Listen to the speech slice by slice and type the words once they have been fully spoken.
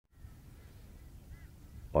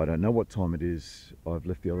I don't know what time it is. I've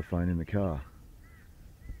left the other phone in the car.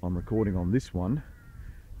 I'm recording on this one,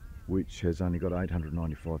 which has only got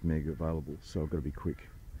 895 meg available, so I've got to be quick.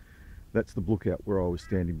 That's the lookout where I was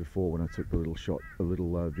standing before when I took the little shot, a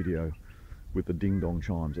little video with the ding-dong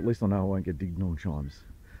chimes. At least I know I won't get ding-dong chimes.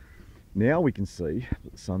 Now we can see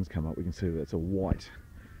that the sun's come up. We can see that it's a white.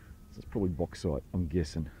 So it's probably bauxite, I'm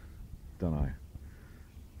guessing. Don't know.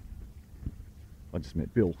 I just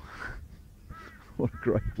met Bill. What a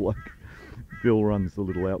great bloke. Bill runs the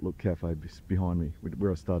little Outlook cafe behind me,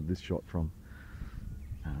 where I started this shot from.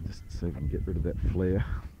 Just see if I can get rid of that flare,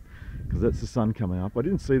 because that's the sun coming up. I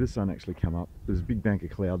didn't see the sun actually come up. There's a big bank of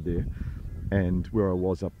cloud there, and where I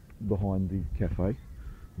was up behind the cafe.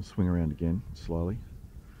 I'll swing around again slowly.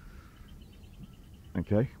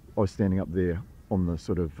 Okay, I was standing up there on the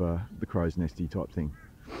sort of the crow's nesty type thing,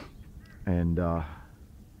 and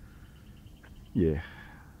yeah,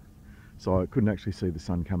 so I couldn't actually see the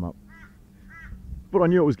sun come up, but I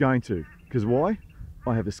knew it was going to, because why?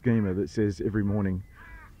 I have a schema that says every morning,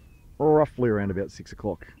 roughly around about 6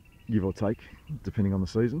 o'clock, give or take, depending on the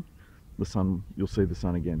season, the sun, you'll see the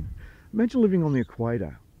sun again. Imagine living on the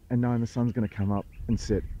equator and knowing the sun's going to come up and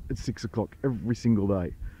set at 6 o'clock every single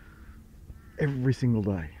day. Every single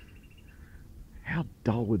day. How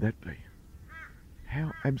dull would that be?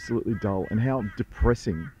 How absolutely dull, and how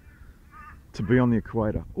depressing to be on the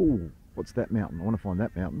equator. Oh, what's that mountain? I want to find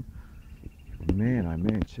that mountain. Man, oh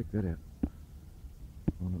man, check that out.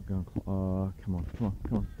 I'm not going. Come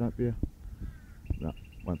on, don't be a. No,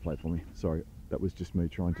 won't play for me. Sorry, that was just me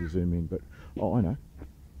trying to zoom in. But oh, I know.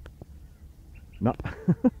 No,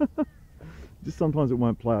 just sometimes it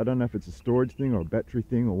won't play. I don't know if it's a storage thing or a battery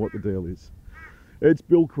thing or what the deal is. It's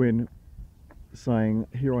Bill Quinn saying,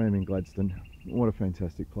 "Here I am in Gladstone. What a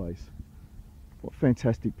fantastic place. What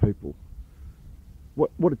fantastic people.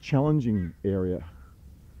 What a challenging area.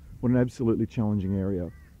 What an absolutely challenging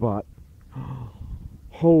area. But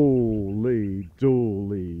holy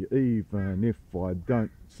dooly, even if I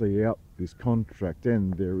don't see out this contract,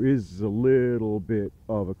 and there is a little bit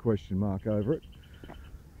of a question mark over it,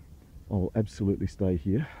 I'll absolutely stay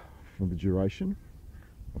here for the duration.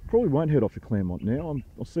 I probably won't head off to Claremont now.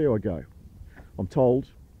 I'll see how I go. I'm told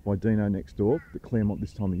by Dino next door that Claremont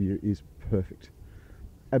this time of year is perfect.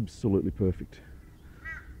 Absolutely perfect.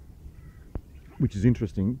 Which is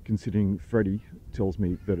interesting, considering Freddie tells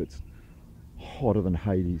me that it's hotter than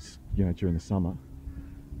Hades, you know, during the summer.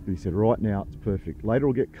 But he said right now it's perfect. Later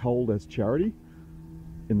it'll get cold as charity.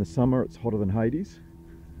 In the summer it's hotter than Hades.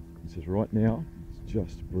 He says right now it's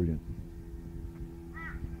just brilliant.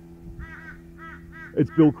 It's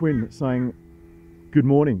Bill Quinn saying good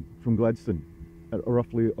morning from Gladstone at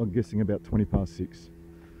roughly, I'm guessing, about 20 past 6.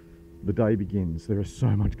 The day begins. There is so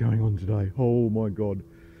much going on today. Oh my God.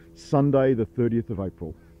 Sunday the 30th of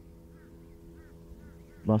April.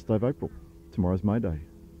 Last day of April. Tomorrow's May Day.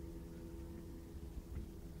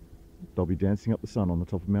 They'll be dancing up the sun on the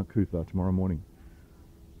top of Mount Cootha tomorrow morning.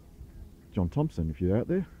 John Thompson, if you're out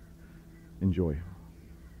there, enjoy.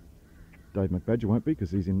 Dave McBadger won't be,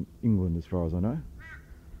 because he's in England as far as I know.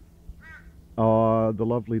 The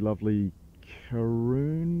lovely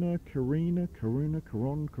Karuna,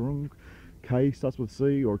 K starts with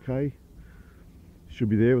C or K. Should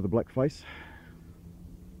be there with a black face.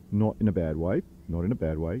 Not in a bad way. Not in a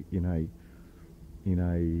bad way. In a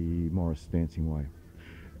Morris dancing way.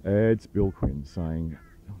 It's Bill Quinn saying,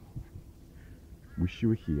 wish you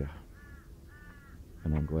were here.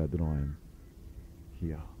 And I'm glad that I am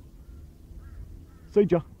here. See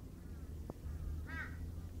ya.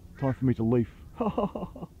 Time for me to leave.